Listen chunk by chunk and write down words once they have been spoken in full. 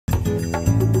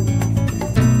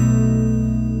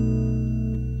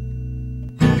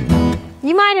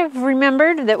might have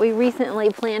remembered that we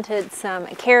recently planted some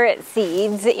carrot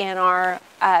seeds in our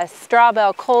straw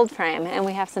bale cold frame, and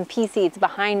we have some pea seeds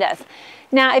behind us.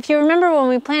 Now, if you remember when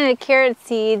we planted carrot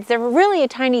seeds, they were really a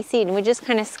tiny seed, and we just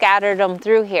kind of scattered them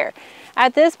through here.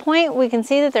 At this point, we can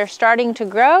see that they're starting to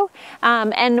grow,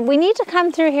 and we need to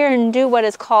come through here and do what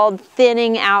is called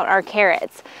thinning out our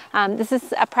carrots. This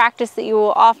is a practice that you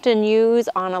will often use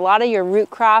on a lot of your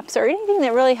root crops or anything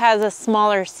that really has a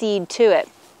smaller seed to it.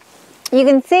 You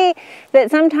can see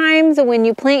that sometimes when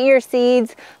you plant your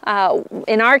seeds,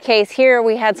 in our case here,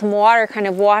 we had some water kind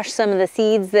of wash some of the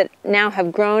seeds that now have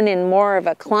grown in more of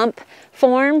a clump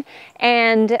form,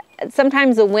 and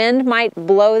sometimes the wind might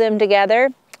blow them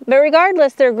together. But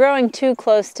regardless, they're growing too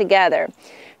close together.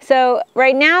 So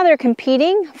right now they're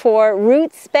competing for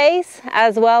root space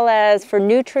as well as for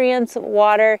nutrients,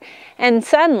 water, and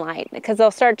sunlight, because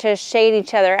they'll start to shade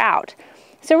each other out.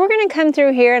 So we're going to come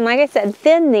through here and, like I said,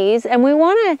 thin these, and we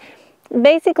want to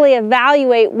basically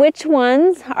evaluate which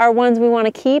ones are ones we want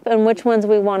to keep and which ones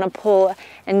we want to pull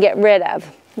and get rid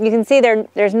of. You can see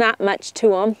there's not much to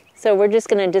them, so we're just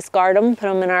going to discard them, put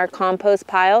them in our compost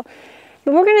pile.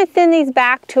 But we're going to thin these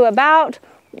back to about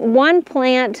 1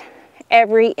 plant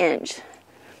every inch.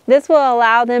 This will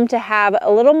allow them to have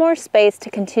a little more space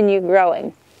to continue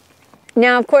growing.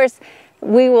 Now, of course,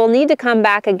 we will need to come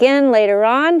back again later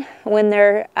on when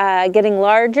they're getting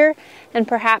larger and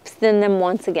perhaps thin them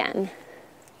once again.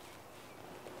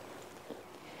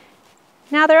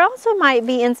 Now, there also might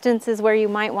be instances where you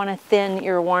might want to thin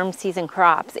your warm season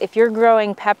crops. If you're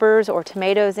growing peppers or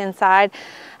tomatoes inside,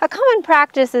 a common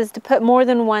practice is to put more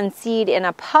than one seed in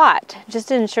a pot, just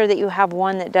to ensure that you have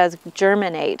one that does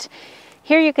germinate.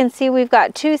 Here you can see we've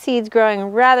got 2 seeds growing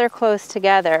rather close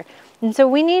together. And so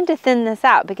we need to thin this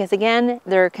out because, again,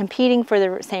 they're competing for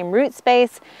the same root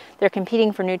space, they're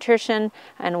competing for nutrition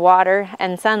and water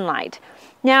and sunlight.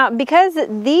 Now, because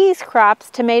these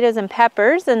crops, tomatoes and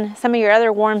peppers, and some of your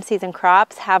other warm season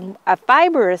crops have a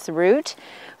fibrous root,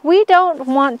 we don't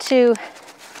want to,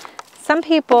 some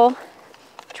people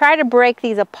try to break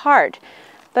these apart.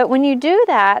 But when you do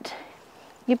that,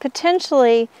 you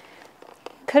potentially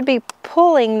could be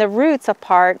pulling the roots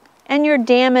apart and you're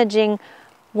damaging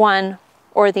one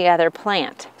or the other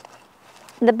plant.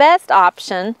 The best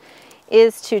option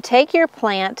is to take your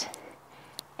plant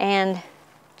and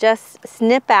just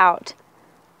snip out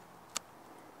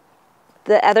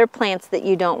the other plants that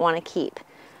you don't want to keep.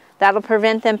 That'll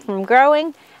prevent them from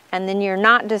growing, and then you're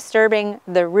not disturbing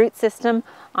the root system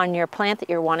on your plant that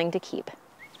you're wanting to keep.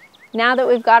 Now that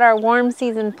we've got our warm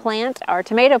season plant, our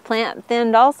tomato plant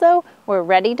thinned also, we're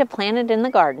ready to plant it in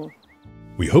the garden.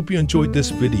 We hope you enjoyed this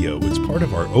video. It's part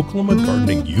of our Oklahoma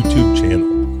Gardening YouTube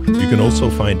channel. You can also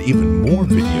find even more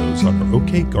videos on our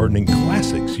OK Gardening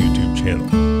Classics YouTube channel.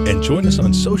 And join us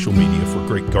on social media for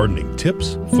great gardening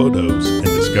tips, photos, and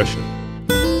discussion.